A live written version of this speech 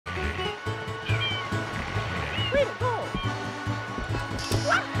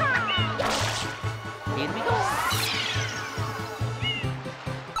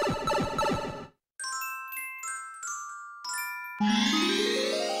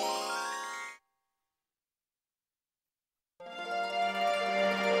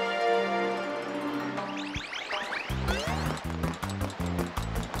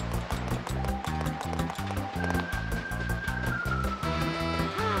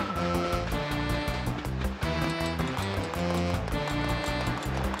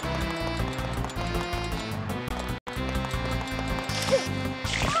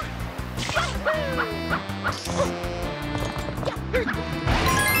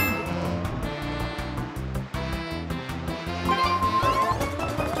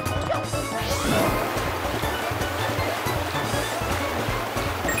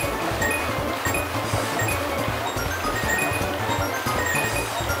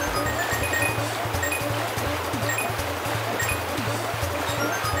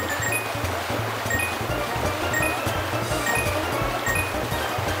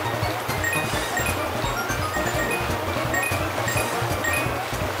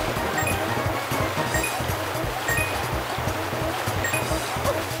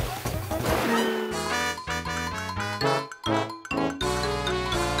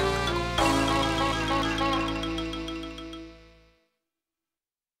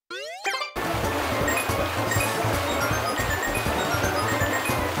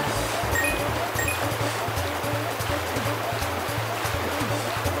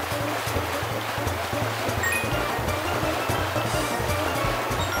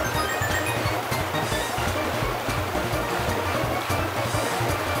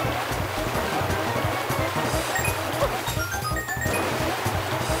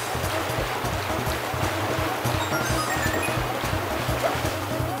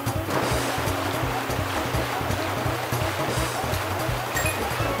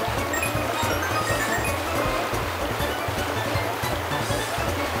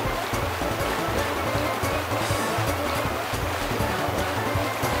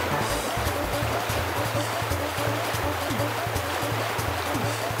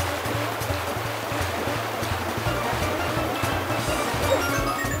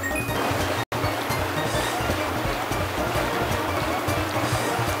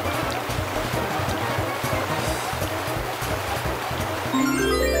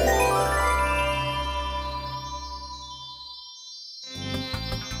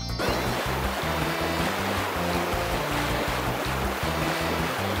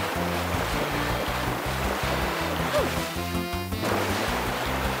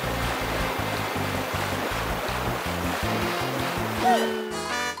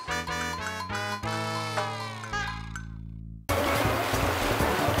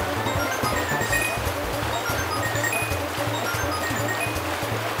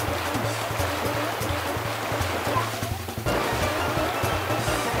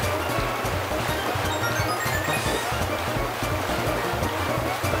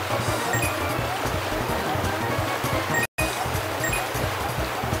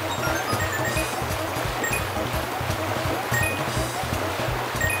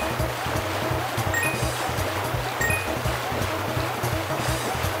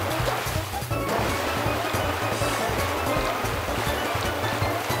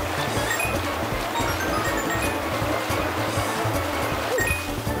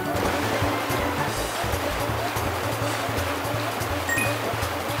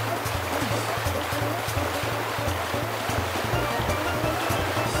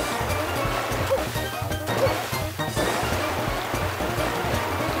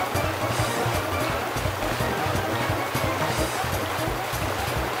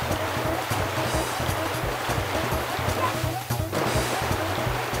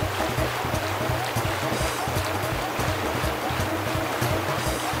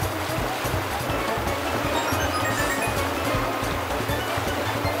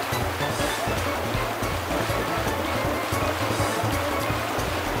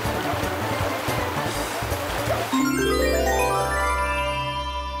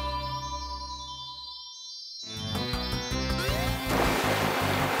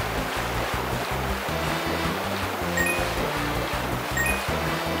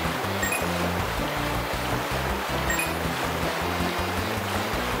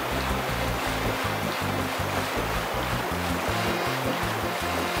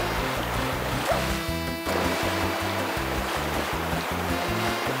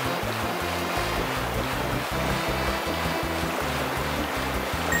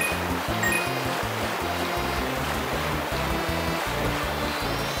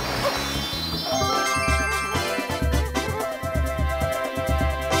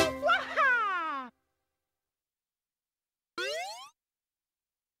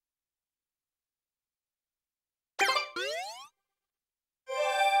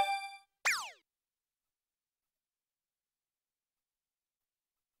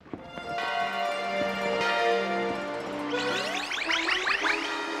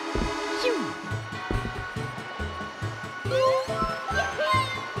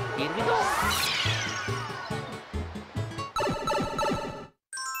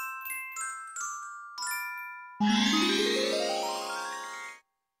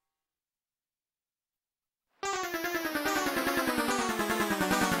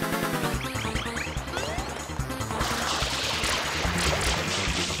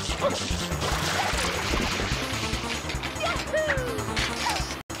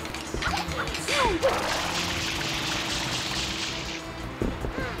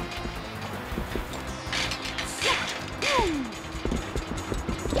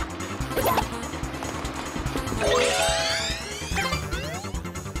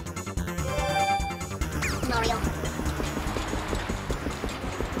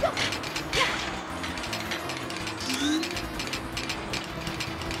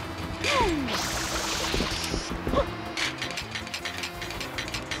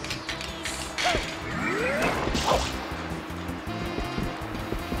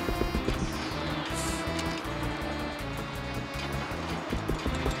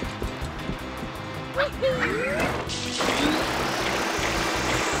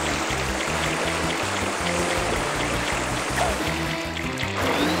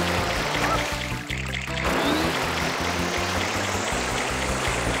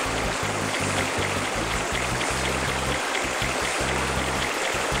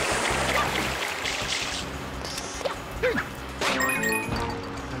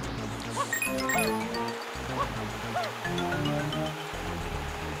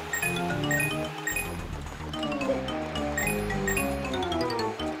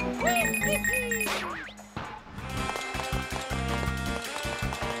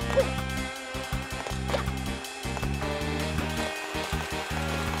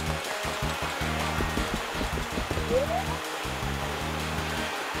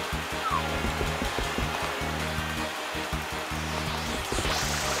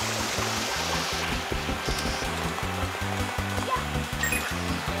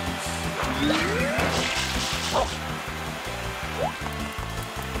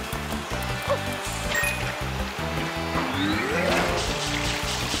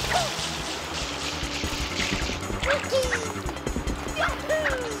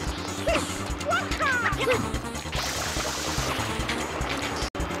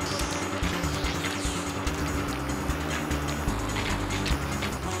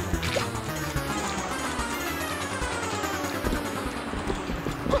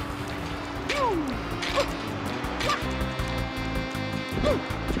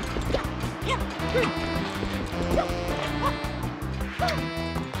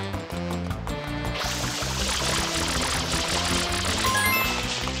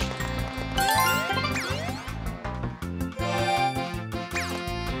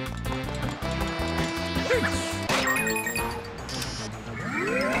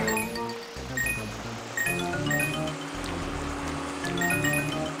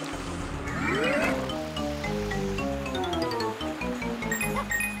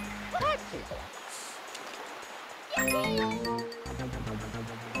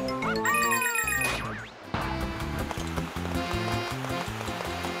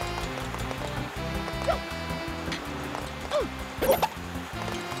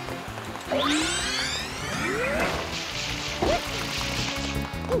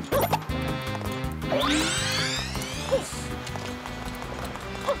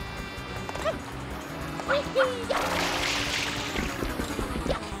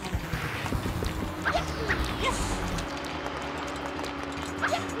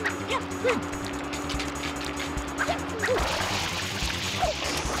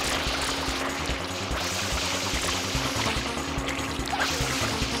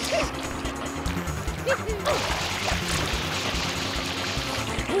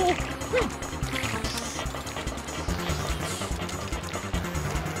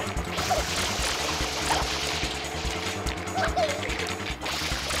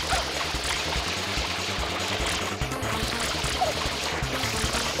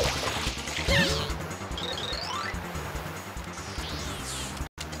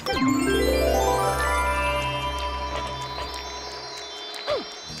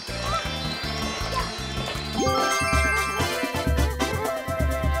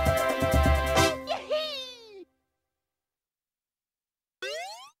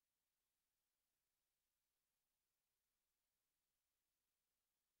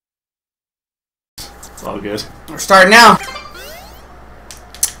It's all good. We're starting now.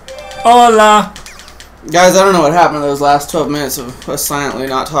 Hola! Guys, I don't know what happened to those last 12 minutes of us silently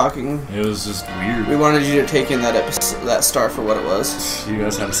not talking. It was just weird. We wanted you to take in that episode, that star for what it was. You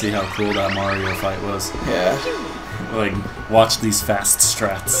guys had to see how cool that Mario fight was. Yeah. Like, watch these fast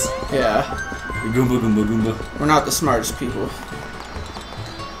strats. Yeah. Goomba, Goomba, Goomba. We're not the smartest people.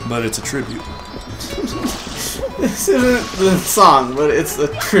 But it's a tribute. This isn't the song, but it's a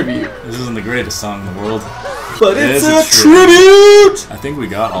tribute. This isn't the greatest song in the world. But it's a tribute! I think we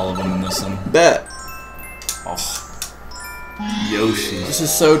got all of them in this one. Bet. Oh. Yoshi. This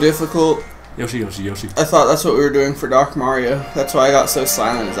is so difficult. Yoshi, Yoshi, Yoshi. I thought that's what we were doing for Dark Mario. That's why I got so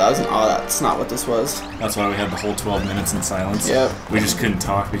silent, as I was in awe. That's not what this was. That's why we had the whole 12 minutes in silence. Yep. We just couldn't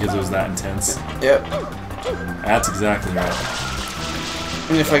talk because it was that intense. Yep. That's exactly right.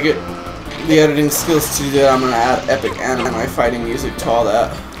 And if I get the editing skills to do that, I'm gonna add epic anime fighting music to all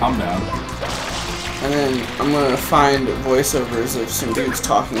that. Calm down. And then I'm gonna find voiceovers of some dudes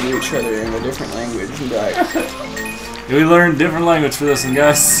talking to each other in a different language and be like, We learned different language for this one,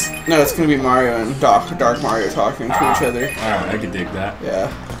 guys. no, it's gonna be Mario and Dark Mario talking to each other. Alright, I could dig that. Yeah.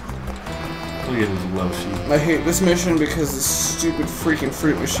 Look at his low sheet. I hate this mission because this stupid freaking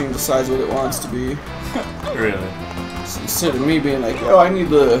fruit machine decides what it wants to be. Really? So instead of me being like, yo, I need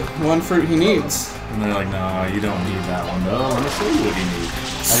the one fruit he needs, And they're like, no, you don't need that one though. Let me show you what you need.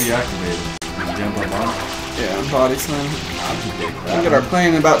 How do you activate it? You jump up on it? Yeah, body slam. Look Look at our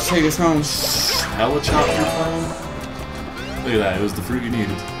plane about to take us home. helicopter plane. Look at that, it was the fruit you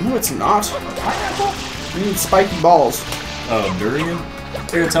needed. No, it's not. We need spiky balls. Oh, durian?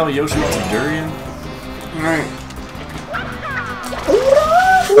 You're gonna tell me Yoshi wants a durian? Alright.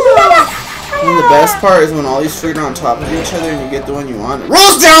 And the best part is when all these fruit are on top of each other and you get the one you want. It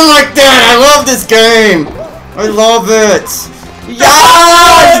rolls down like that! I love this game! I love it!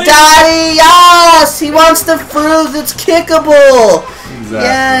 Yes! Daddy! Yes! He wants the fruit that's kickable! Exactly.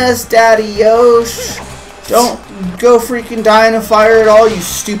 Yes, Daddy Yosh! Don't go freaking die in a fire at all, you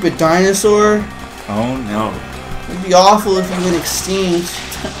stupid dinosaur. Oh no. It'd be awful if you went extinct.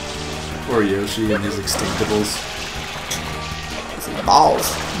 Poor Yoshi and his extinctables.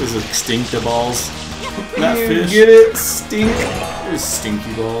 Balls. His extinctables. That You fish. get it? Stink. His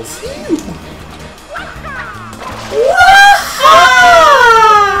stinky balls.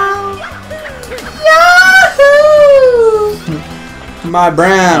 Yahoo! My I don't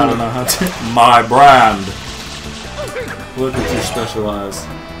brand. know how to. My brand. Look at your special eyes.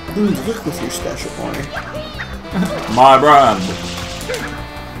 Ooh, look with your special boy. My brand.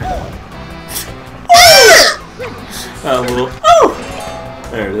 That little. Oh!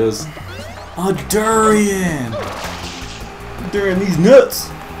 There it is. A durian! During these nuts.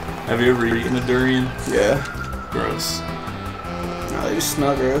 Have you ever eaten a durian? Yeah. Gross. No, they just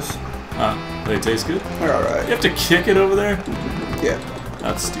smell gross. They taste good? They're alright. You have to kick it over there? Yeah.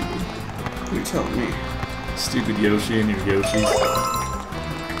 That's stupid. You're telling me. Stupid Yoshi and your Yoshis.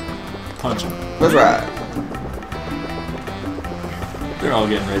 Punch him. That's right. They're all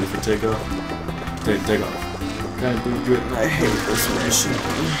getting ready for takeoff. Take off. I hate this mission.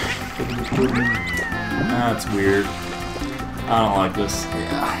 That's weird. I don't like this.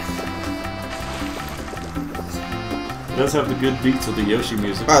 Yeah. It does have the good beats with the Yoshi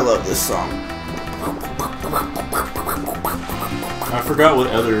music. I love this song. I forgot what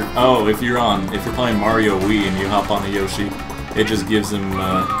other. Oh, if you're playing Mario Wii and you hop on the Yoshi, it just gives him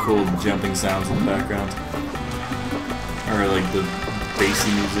cool jumping sounds in the background, or like the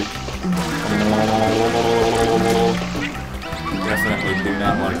bassy music. Definitely do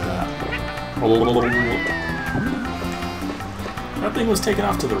not like that. That thing was taken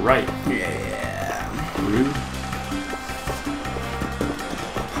off to the right. Yeah. Rude.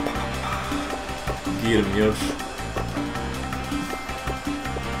 Get him, Yosh.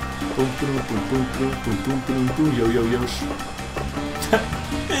 Boom, boom, boom, boom, boom, boom, boom, boom, boom, yo, yo, Yosh.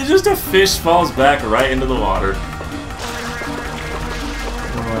 It's just a fish falls back right into the water.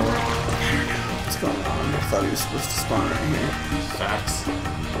 What's going on? I thought he was supposed to spawn right here. Facts.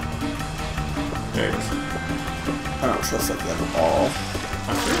 There it is. I don't trust that at all. I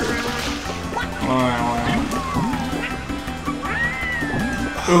figured.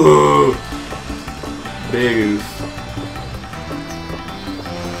 Ooh. Big oof.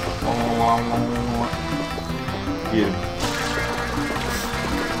 You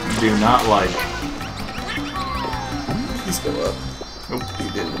do not like. Please go up. Nope, he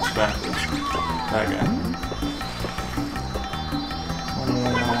didn't. It's backwards. That guy.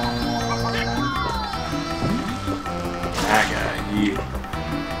 That guy, yeah.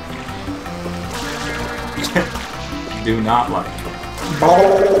 Do not like.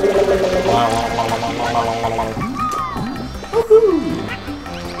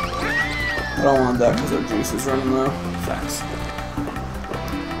 I don't want that because our juice is running low. Facts.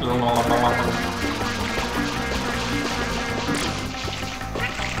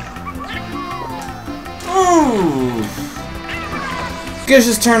 Ooh.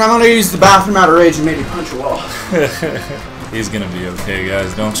 Gish's turn. I'm gonna use the bathroom out of rage and maybe punch a wall. He's gonna be okay,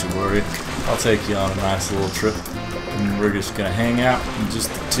 guys. Don't you worry. I'll take you on a nice little trip, and we're just gonna hang out, just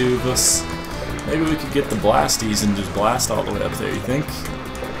the two of us. Maybe we could get the blasties and just blast all the way up there. You think?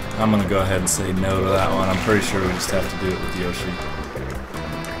 I'm gonna go ahead and say no to that one. I'm pretty sure we just have to do it with Yoshi,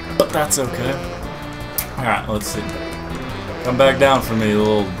 but that's okay. All right, let's see. Come back down for me,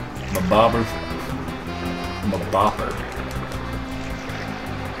 little mabobber. Mabopper.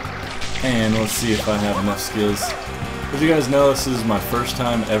 And let's see if I have enough skills. As you guys know, this is my first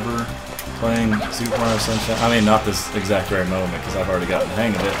time ever playing Super Mario Sunshine. I mean, not this exact very moment, because I've already gotten the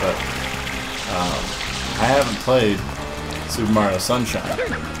hang of it, but I haven't played Super Mario Sunshine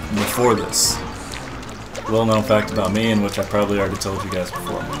before this. Well-known fact about me, in which I probably already told you guys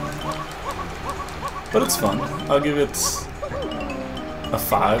before. But it's fun. I'll give it a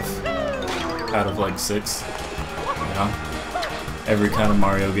 5 out of like 6. Yeah. Every kind of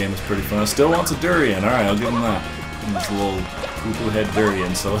Mario game is pretty fun. Still wants a durian. Alright, I'll give him that. And it's a little poo-poo head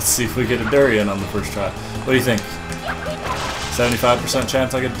durian, so let's see if we get a durian on the first try. What do you think? 75%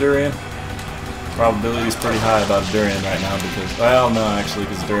 chance I get a durian? Probability is pretty high about a durian right now because, well, no, actually,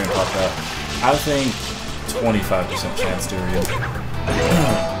 because durian popped out. I think 25% chance durian.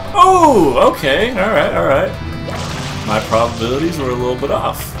 Oh, okay, alright. My probabilities were a little bit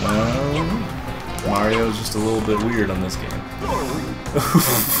off. Mario's just a little bit weird on this game.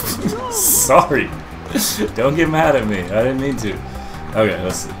 Sorry. Don't get mad at me. I didn't mean to. Okay,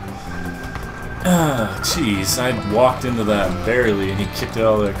 let's see. Jeez, I walked into that barely and he kicked it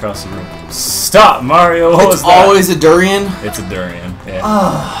all the way across the room. Stop, Mario! What was that? It's always a durian? It's a durian,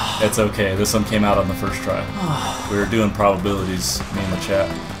 yeah. It's okay. This one came out on the first try. We were doing probabilities, me and the chat.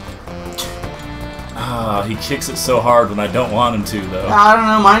 He kicks it so hard when I don't want him to, though. I don't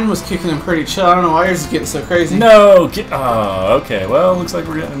know. Mine was kicking him pretty chill. I don't know why yours is getting so crazy. No! Okay. Well, looks like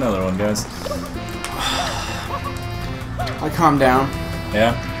we're getting another one, guys. I calmed down.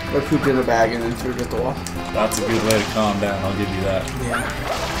 Yeah? I pooped in a bag and then threw it at the wall. That's a good way to calm down, I'll give you that. Yeah.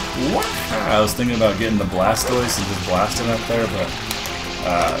 What? I was thinking about getting the Blastoise and just blasting up there, but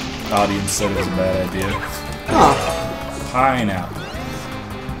audience said it was a bad idea. Huh. Pineapple.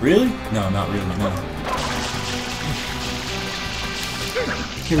 Really? No, not really, no.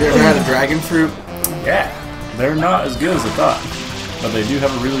 Have you ever had a dragon fruit? Yeah. They're not as good as I thought, but they do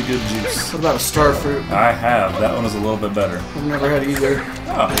have a really good juice. What about a star fruit? I have. That one is a little bit better. I've never had either.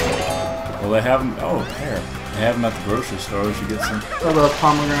 Oh. Well, they have them. Oh, pear. They have them at the grocery store. We should get some. What about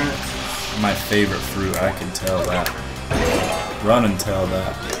pomegranates? My favorite fruit. I can tell that. Run and tell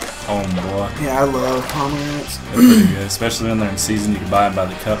that. Homeboy. Yeah, I love pomegranates. They're pretty good, especially when they're in season. You can buy them by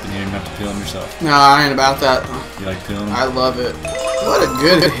the cup and you don't even have to peel them yourself. No, I ain't about that. You like peeling them? I love it. What a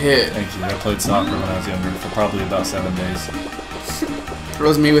good hit. Thank you. I played soccer when I was younger for probably about 7 days. It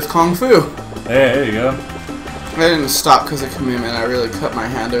was me with Kung Fu. Hey, there you go. I didn't stop because of commitment. I really cut my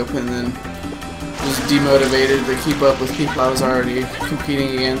hand open and then was demotivated to keep up with people I was already competing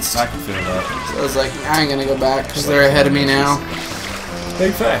against. I can feel that. So I was like, I ain't gonna go back because they're ahead of me now.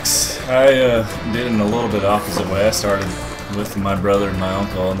 Big facts. I did it in a little bit opposite way. I started with my brother and my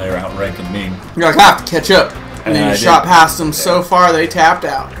uncle, and they were outranking me. You're like, I have to catch up. And then you shot past them so far they tapped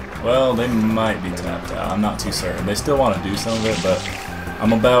out. Well, they might be tapped out. I'm not too certain. They still want to do some of it, but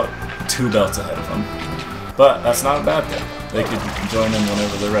I'm about 2 belts ahead of them. But that's not a bad thing. They could join in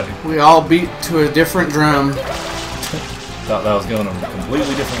whenever they're ready. We all beat to a different drum. Thought that was going a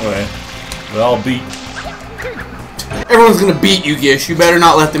completely different way. We all beat. Everyone's gonna beat you, Gish. You better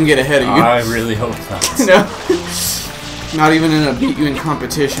not let them get ahead of you. I really hope not. No. Not even in a beat you in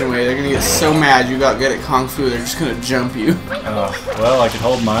competition way. They're gonna get so mad you got good at Kung Fu, they're just gonna jump you. Well, I can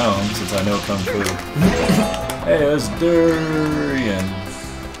hold my own since I know Kung Fu. Hey, that's durian.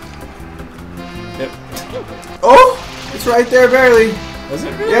 Yep. Oh! It's right there, barely. Is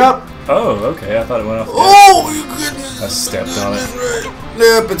it really? Yep. Oh, okay. I thought it went off. Oh, you goodness. I stepped on it. Right.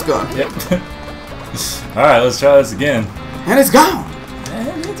 Yep, it's gone. Yep. Alright, let's try this again. And it's gone.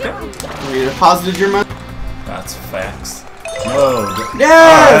 And it's gone. You deposited your money? That's facts. No.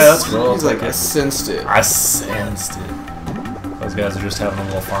 Yes! Alright, let's roll. He's like, I sensed it. I sensed it. Those guys are just having a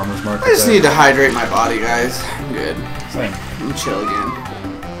little farmer's market. I just there. need to hydrate my body, guys. I'm good. Same. I'm chill again.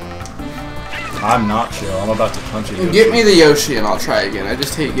 I'm not chill. I'm about to punch you. Get me the Yoshi and I'll try again. I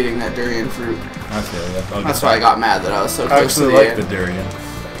just hate getting that durian fruit. I feel you. That's why I got mad that I was so I close to actually the like end. the durian.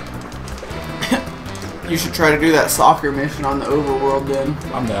 You should try to do that soccer mission on the overworld then.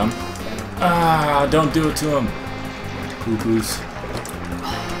 I'm down. Don't do it to him. Poo-poos.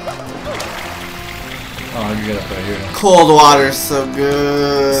 Oh, you get up right here. Cold water's so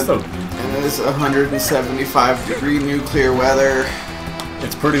good. It's so good. And it's 175-degree nuclear weather.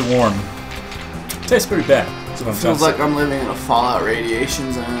 It's pretty warm. Tastes pretty bad. That's what I'm Feels trying like I'm living in a Fallout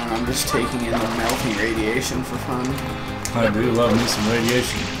radiation zone and I'm just taking in the melting radiation for fun. I do love me some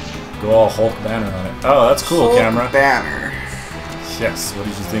radiation. Go all Hulk Banner on it. Oh, that's cool, Hulk camera. Banner. Yes, what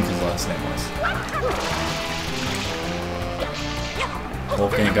did you think his last name was?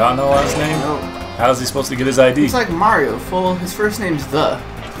 Hulk ain't got no last name? Nope. How's he supposed to get his ID? It's like Mario, fool. His first name's The.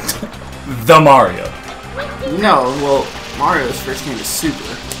 The Mario. No, well, Mario's first name is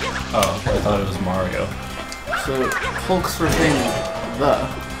Super. Oh, I thought it was Mario. So, Hulk's first name is The.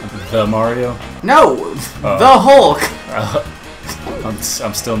 The Mario? No! The Hulk!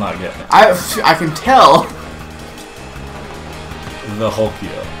 I'm still not getting it. I can tell. The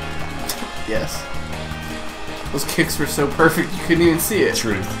Hulkio. Yes. Those kicks were so perfect you couldn't even see it.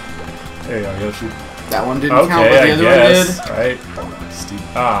 Truth. There you go, Yoshi. That one didn't count, but the other one did. Right? Steve.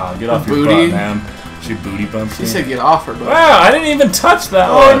 Get off your booty. butt, man. She booty bumped She you. said get off her butt. Wow, I didn't even touch that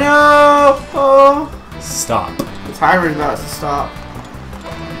Oh one. no! Oh. Stop. The timer's about to stop.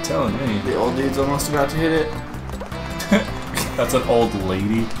 You're telling me. The old dude's almost about to hit it. That's an old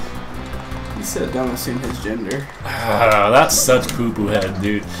lady. He said don't assume his gender. That's such poo-poo head,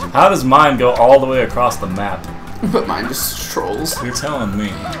 dude. How does mine go all the way across the map? But mine just trolls. You're telling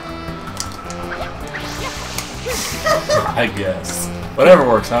me. I guess. Whatever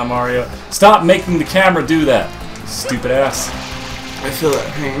works, huh, Mario? Stop making the camera do that, stupid ass. I feel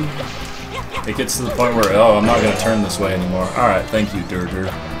that pain. It gets to the point where, oh, I'm not going to turn this way anymore. Alright, thank you, Dur-Dur.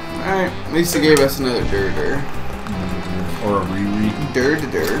 Alright, at least he gave us another Dur-Dur. Or a Riri.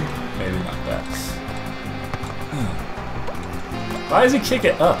 Dur-Dur. Maybe not that. Why does he kick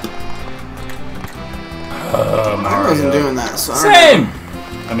it up? I wasn't doing that, so Same!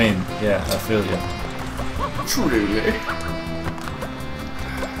 I mean, yeah, I feel you. Truly.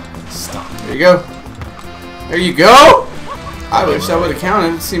 Stop. There you go. There you go! I wish that would have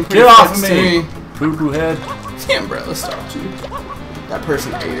counted. It seemed pretty Get off of fast to me! Poo-poo head. The umbrella stopped you. That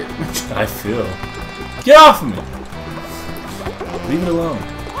person ate it. I feel. Get off of me! Leave it alone.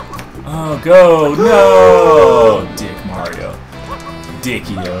 Oh, go! No! Dick Mario.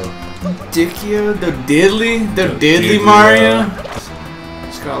 Dickio. Dickio? The diddly? The diddly Mario?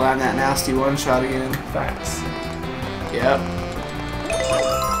 Just gotta land that nasty one shot again. Facts. Yep.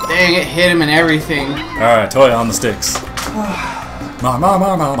 Dang, it hit him and everything. Alright, toy on the sticks.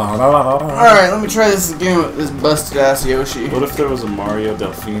 Alright, let me try this again with this busted ass Yoshi. What if there was a Mario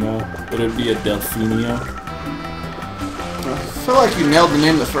Delfino? Would it be a Delfinio? I feel like you nailed the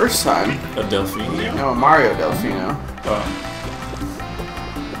name the first time. A Delfinio? No, Mario Delfino. Oh.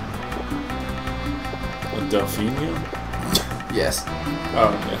 A Delfinio? Yes.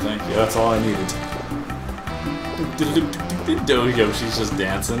 Oh, yeah, thank you. That's all I needed. Yoshi's just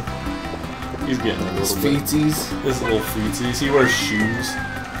dancing. He's getting a little bit. Feetsies. His little feetsies. He wears shoes.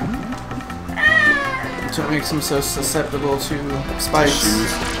 That's what makes him so susceptible to spikes.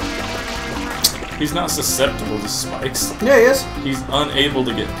 Shoes. He's not susceptible to spikes. Yeah, he is. He's unable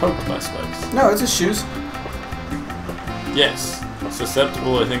to get poked by spikes. No, it's his shoes. Yes.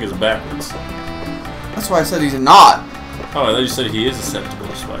 Susceptible, I think, is backwards. That's why I said he's not. Oh, I thought you said he is susceptible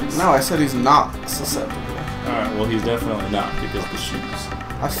to spikes. No, I said he's not susceptible. Alright, well, he's definitely not because of the shoes.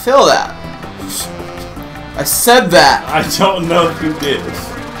 I feel that. I said that. I don't know if you did.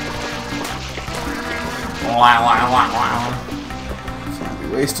 Can't be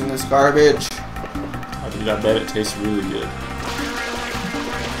wasting this garbage. Oh, dude, I bet it tastes really good.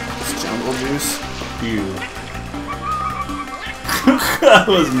 It's jungle juice. Ew. That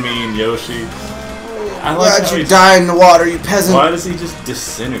was mean, Yoshi. I like Glad you die in the water, you peasant. Why does he just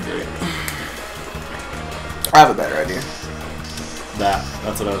disintegrate? I have a better idea.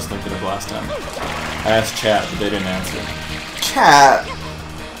 That's what I was thinking of last time. I asked chat, but they didn't answer. Chat,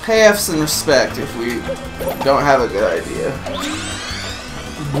 pay us some respect if we don't have a good idea.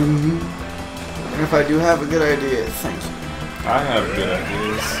 And if I do have a good idea, thank you. I have good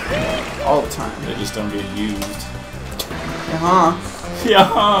ideas. All the time. They just don't get used. Uh-huh.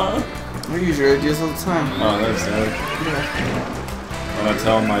 Yeah. We use your ideas all the time. Oh, that's sad. Yeah. When I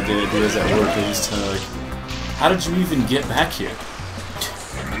tell them my ideas at work, they just tell like, how did you even get back here?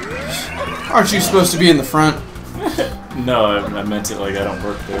 Aren't you supposed to be in the front? No, I meant it like I don't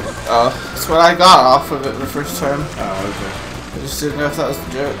work there. Oh, that's what I got off of it the first time. Oh, I just didn't know if that was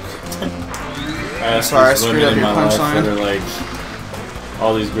the joke. okay. I asked Sorry, I these screwed women up in your my life punchline. that are like,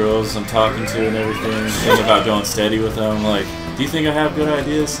 all these girls I'm talking to and everything, thinking about going steady with them. I'm like, do you think I have good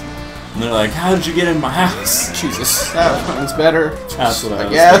ideas? And they're like, how did you get in my house? Jesus, that one's better. That's what I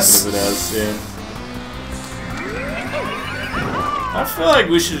was guess. thinking of it as, yeah. I feel like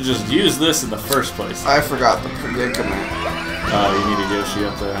we should have just used this in the first place. I forgot the predicament. Oh, you need a Yoshi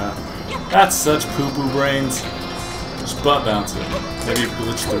up there, huh? That's such poo-poo brains. Just butt bounce it. Maybe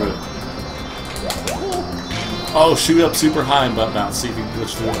glitch through it. Oh, shoot up super high and butt bounce. See if you can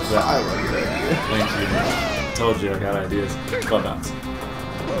glitch through it with that. I like that idea. Thank you. Told you I got ideas. Butt bounce.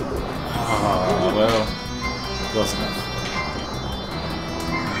 Oh, well. Close enough.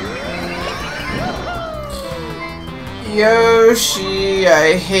 Yoshi,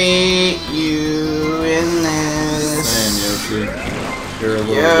 I hate you in this. Same, Yoshi. You're a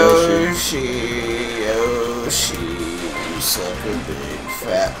little Yoshi. Yoshi, you suck a big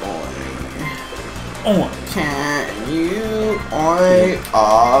fat boy. Oh. Can you oink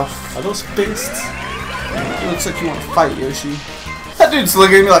off? Are those fists? It looks like you want to fight, Yoshi. That dude's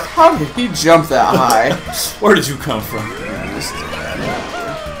looking at me like, how did he jump that high? Where did you come from? Man, this is a bad idea.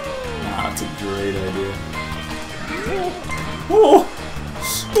 Nah, that's a great idea. Oh!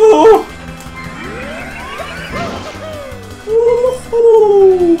 Oh!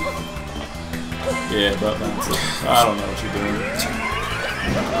 Oh! Yeah, butt bounce it. I don't know what you're doing.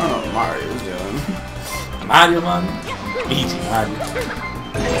 I don't know what Mario's doing. Mario, man. Easy, Mario.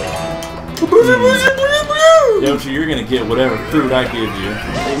 Yoshi, you're gonna get whatever fruit I give you.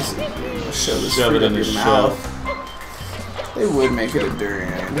 Shove it in your mouth. They would make it a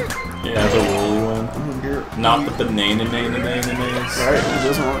durian. Yeah, the woolly one. Not the banana maze. Right? Who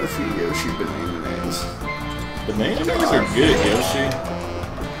doesn't want to feed Yoshi banana maze? Banana maze are good, Yoshi.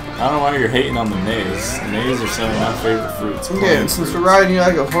 I don't know why you're hating on the maze. Maze are some of my favorite fruits. Yeah, and since we're riding you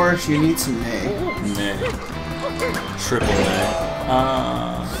like a horse, you need some nay. Nay. Triple nay.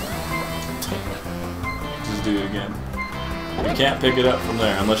 Just do it again. You can't pick it up from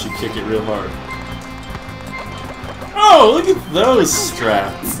there unless you kick it real hard. Oh, look at those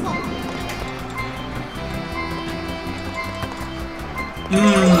strats.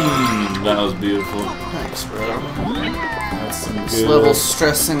 That was beautiful. Thanks, bro. That's some good. This level's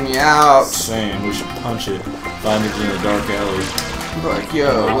stressing me out. Same. We should punch it. Find it in a dark alley. Like,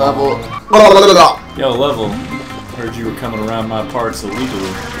 yo, level. Yo, level. Heard you were coming around my parts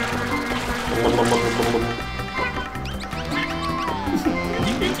illegally.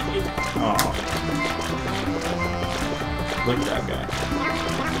 Oh. Look at that guy.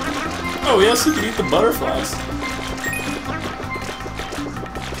 Oh, yes, he can eat the butterflies.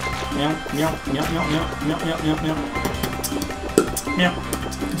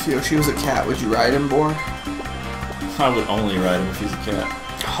 If Yoshi was a cat, would you ride him, boy? I would only ride him if he's a cat.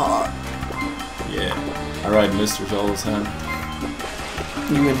 Hot. Yeah. I ride misters all the time.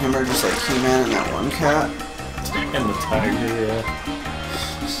 You and him are just like He-Man and that one cat? And the tiger, yeah.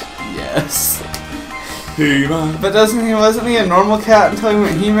 Yes. He-Man. But wasn't he a normal cat until he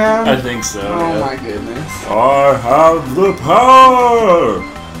went He-Man? I think so, Oh yeah. my goodness. I have the power!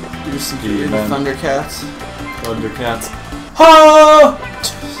 You're some Thundercats. Thundercats. Ha!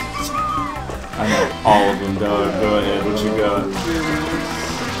 I know all of them, dog. Go ahead, what you got?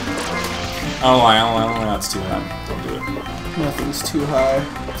 Oh, that's too high. Don't do it. Nothing's too high.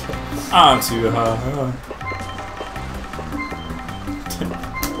 I'm too high.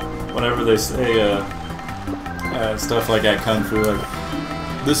 Whenever they say stuff like at Kung Fu, like,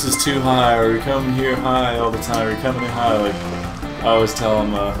 this is too high, or you're coming here high all the time, or you're coming in high, like, I always tell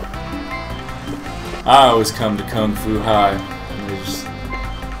them, I always come to Kung Fu high. And they just,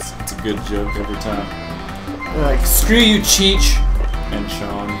 it's a good joke every time. They're like, screw you, Cheech. And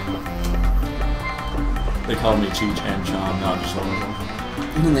Sean. They call me Cheech and Sean, not just one of them.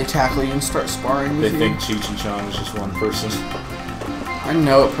 And then they tackle you and start sparring with you. They think Cheech and Sean is just one person. I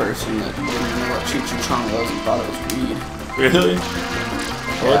know a person that didn't know what Cheech and Chong was and thought it was weed. Really?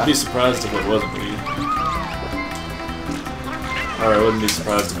 Yeah. I wouldn't be surprised if it wasn't weed. Or I wouldn't be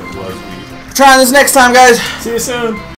surprised if it was weed. Trying this next time, guys! See you soon!